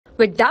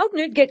With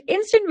Doubtnut, get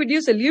instant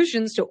video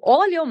solutions to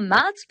all your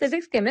maths,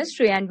 physics,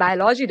 chemistry, and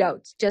biology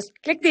doubts. Just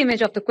click the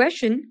image of the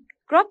question,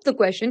 crop the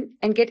question,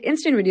 and get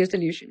instant video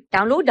solution.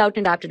 Download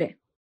Doubtnut app today.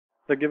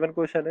 The given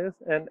question is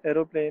an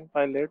aeroplane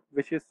pilot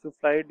wishes to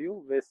fly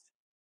due west.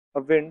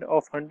 A wind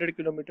of 100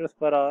 kilometers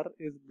per hour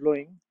is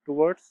blowing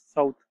towards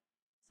south.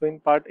 So in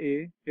part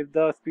A, if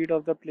the speed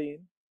of the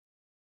plane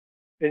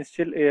in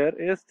still air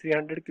is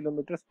 300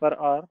 kilometers per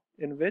hour,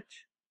 in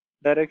which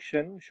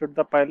direction should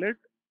the pilot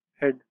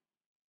head?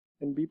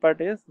 In B part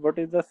is what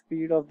is the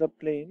speed of the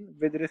plane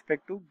with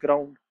respect to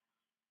ground?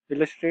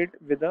 Illustrate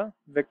with a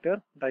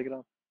vector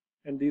diagram.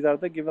 And these are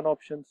the given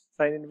options: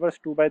 sine inverse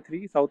 2 by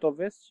 3 south of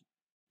west,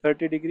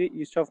 30°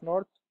 east of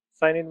north,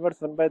 sine inverse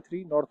 1 by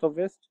 3 north of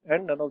west,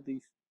 and none of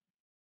these.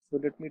 So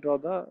let me draw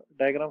the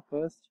diagram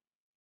first.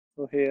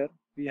 So here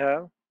we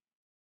have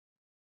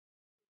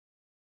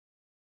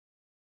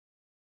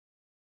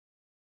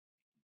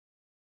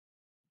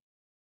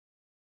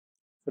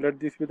so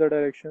let this be the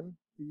direction: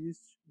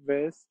 east,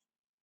 west,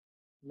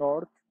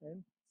 north,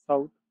 and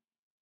south.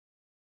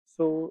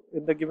 So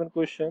in the given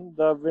question,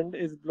 the wind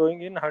is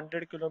blowing in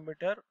 100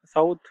 kilometer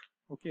south.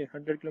 Okay,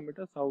 100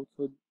 kilometer south.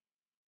 So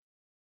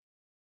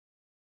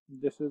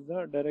this is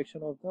the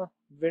direction of the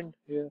wind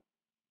here.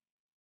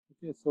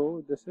 Okay,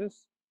 so this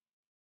is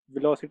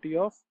velocity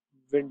of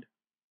wind,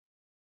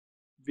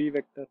 v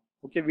vector.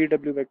 Okay,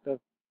 vw vector.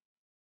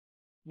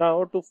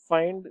 Now to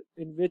find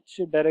in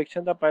which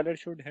direction the pilot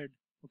should head.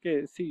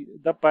 Okay, see,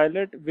 the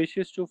pilot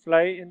wishes to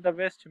fly in the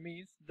west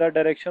means the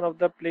direction of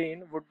the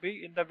plane would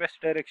be in the west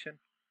direction,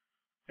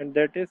 and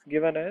that is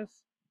given as,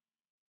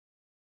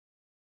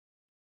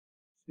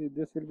 see,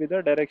 this will be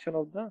the direction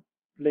of the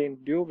plane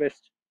due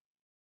west.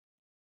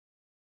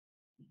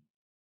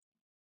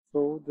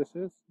 So this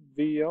is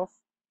v of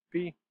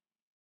p.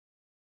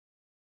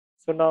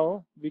 So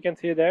now we can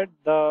say that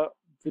the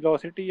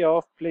velocity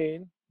of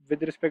plane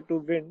with respect to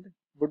wind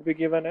would be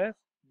given as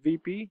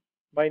vp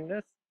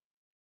minus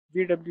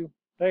vw,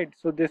 right?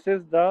 So this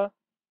is the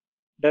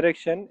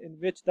direction in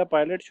which the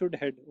pilot should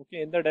head,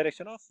 okay, in the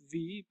direction of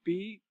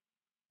vp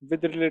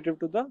with relative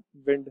to the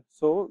wind.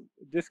 So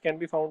this can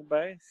be found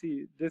by,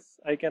 see, this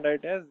I can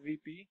write as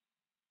vp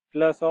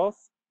plus of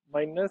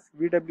minus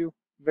vw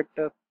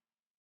vector.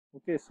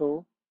 Okay,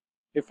 so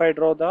if I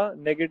draw the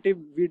negative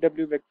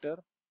vw vector,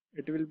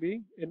 it will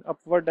be in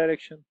upward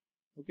direction,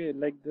 okay,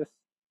 like this.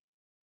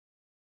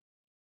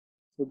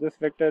 So this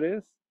vector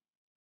is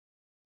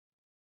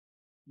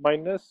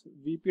minus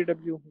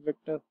vpw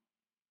vector,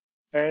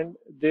 and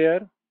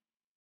their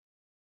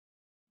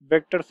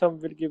vector sum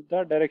will give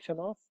the direction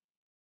of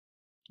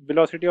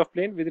velocity of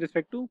plane with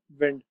respect to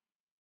wind,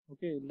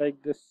 okay,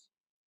 like this.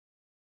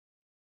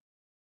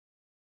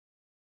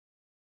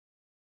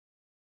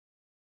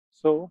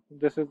 So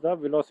this is the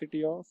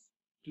velocity of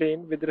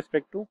plane with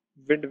respect to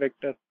wind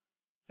vector,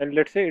 and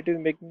let's say it is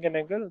making an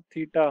angle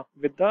theta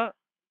with the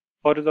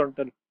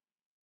horizontal.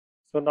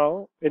 So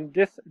now in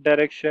this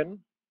direction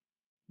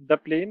the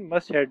plane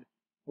must head.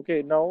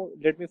 Okay, now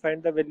let me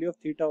find the value of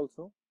theta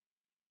also.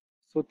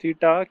 So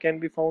theta can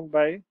be found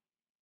by,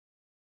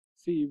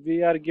 see,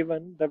 we are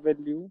given the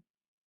value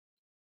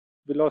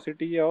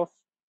velocity of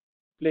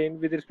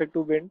plane with respect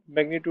to wind,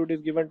 magnitude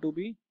is given to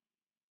be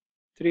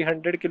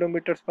 300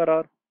 kilometers per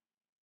hour.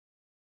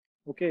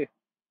 Okay,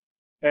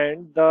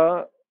 and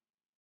the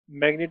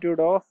magnitude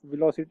of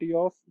velocity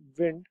of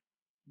wind,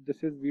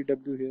 this is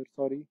vw here,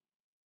 sorry,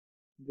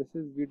 this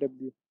is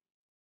vw,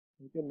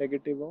 okay,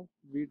 negative of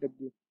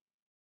vw.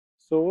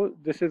 So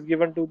this is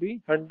given to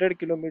be 100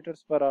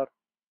 kilometers per hour.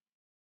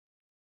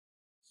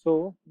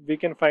 So we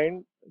can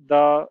find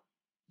the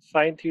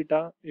sine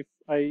theta if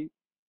I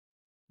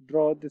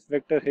draw this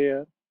vector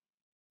here.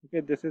 Okay,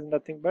 this is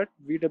nothing but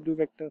vw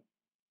vector.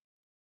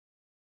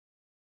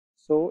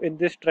 So in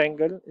this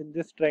triangle,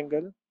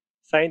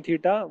 sine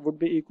theta would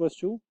be equals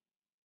to,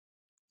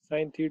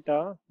 sine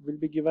theta will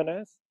be given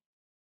as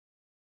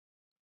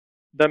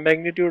the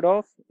magnitude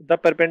of the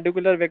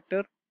perpendicular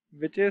vector,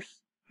 which is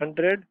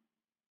 100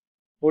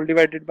 whole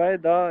divided by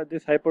the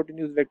this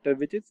hypotenuse vector,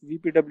 which is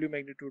vpw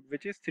magnitude,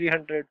 which is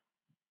 300.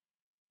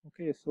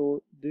 Okay,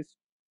 so this,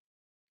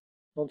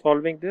 on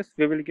solving this,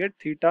 we will get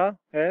theta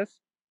as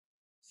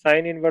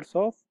sine inverse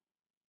of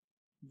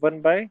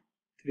 1 by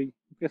 3.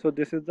 Okay, so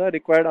this is the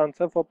required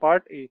answer for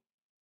part A.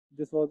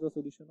 This was the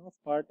solution of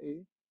part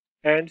A,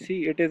 and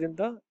see, it is in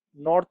the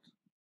north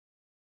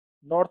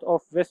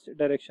of west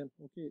direction.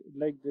 Okay,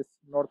 like this,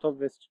 north of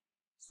west.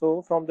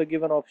 So from the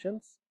given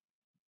options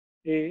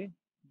A,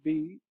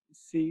 B,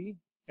 C,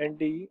 and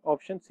D,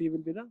 option C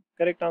will be the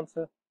correct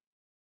answer.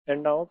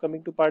 And now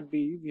coming to part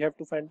B, we have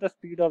to find the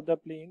speed of the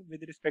plane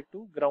with respect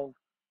to ground.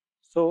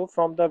 So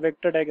from the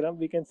vector diagram,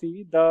 we can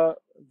see the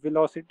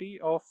velocity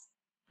of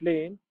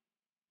plane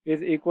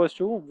is equals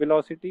to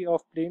velocity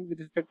of plane with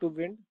respect to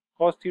wind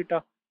cos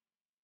theta.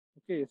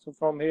 Okay, so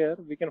from here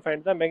we can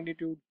find the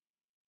magnitude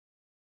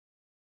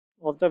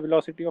of the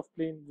velocity of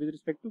plane with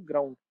respect to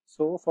ground.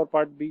 So for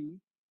part B,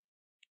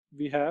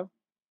 we have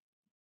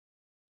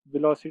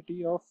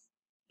velocity of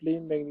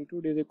plane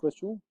magnitude is equals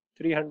to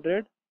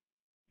 300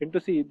 into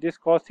C. This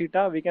cos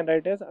theta we can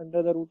write as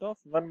under the root of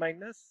 1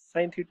 minus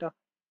sin theta.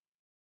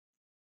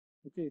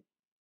 Okay,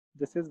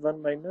 this is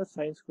 1 minus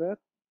sin square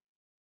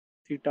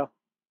theta,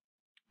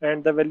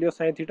 and the value of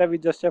sin theta we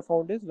just have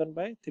found is 1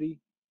 by 3.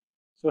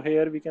 So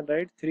here we can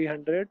write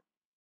 300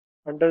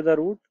 under the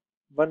root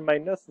 1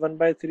 minus 1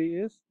 by 3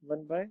 is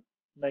 1 by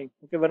 9.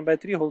 Okay, 1 by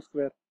 3 whole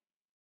square.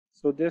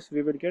 So this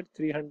we will get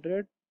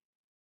 300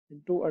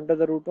 into under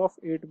the root of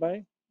 8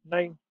 by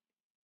 9.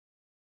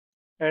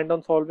 And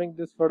on solving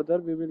this further,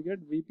 we will get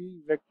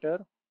Vp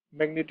vector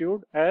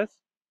magnitude as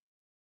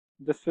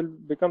this will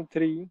become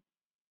 3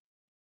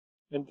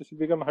 and this will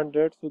become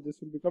 100. So this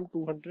will become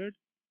 200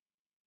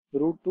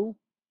 root 2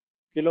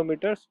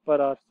 kilometers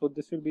per hour. So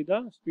this will be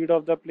the speed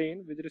of the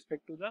plane with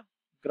respect to the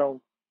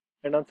ground.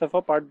 And answer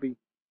for part B.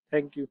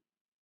 Thank you.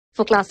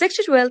 For class 6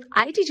 to 12,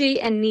 IIT JEE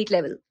and NEET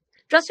level.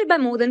 Trusted by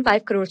more than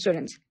 5 crore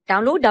students.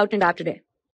 Download Doubtnut app today.